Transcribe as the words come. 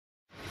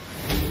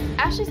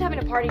Ashley's having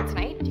a party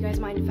tonight. Do you guys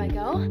mind if I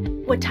go?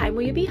 What time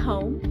will you be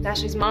home?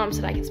 Ashley's mom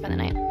said I can spend the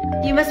night.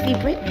 You must be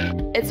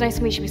Brittany. It's nice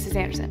to meet you, Mrs.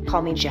 Anderson.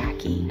 Call me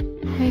Jackie.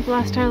 We've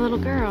lost our little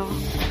girl.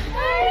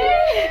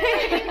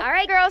 All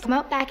right, girls, come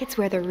out back. It's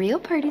where the real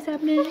party's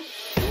happening.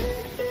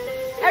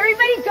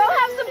 Everybody go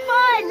have some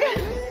fun!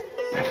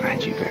 I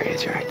find you very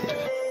attractive.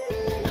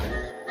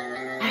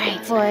 All right,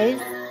 boys,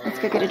 let's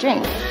go get a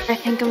drink. I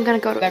think I'm gonna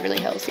go to Beverly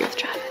Hills with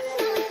Travis.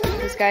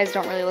 Those guys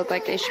don't really look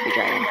like they should be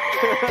driving.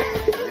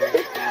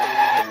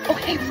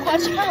 Okay,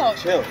 watch out.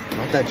 Chill,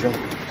 not that drunk.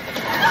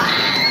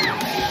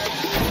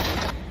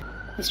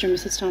 Mr. and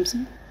Mrs.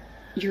 Thompson,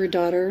 your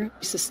daughter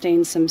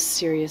sustained some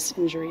serious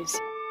injuries.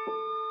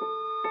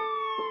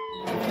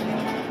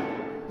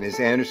 Ms.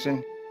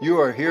 Anderson, you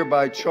are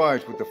hereby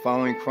charged with the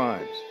following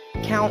crimes.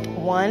 Count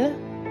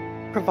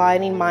 1,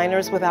 providing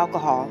minors with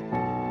alcohol.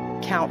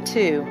 Count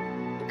 2,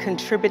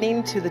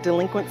 contributing to the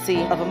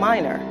delinquency of a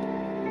minor.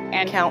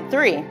 And count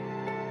 3,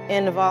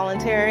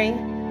 involuntary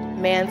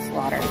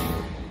manslaughter.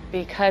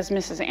 Because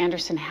Mrs.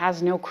 Anderson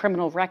has no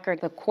criminal record,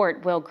 the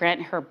court will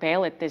grant her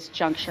bail at this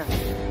juncture.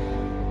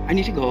 I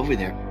need to go over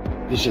there.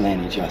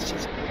 Vigilante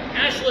justice.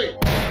 Ashley!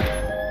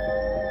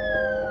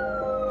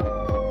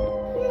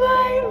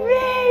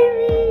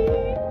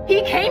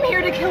 He came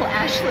here to kill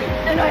Ashley,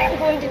 and I am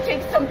going to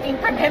take something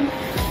from him.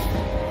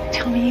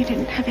 Tell me you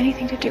didn't have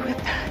anything to do with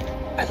that.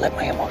 I let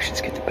my emotions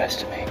get the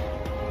best of me.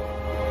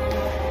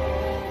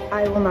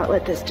 I will not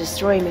let this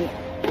destroy me.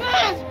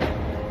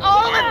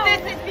 All of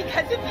this is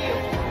because of you.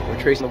 We're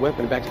tracing the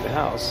weapon back to the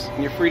house,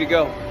 and you're free to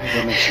go.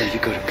 We'll make sure you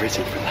go to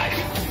prison for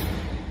life.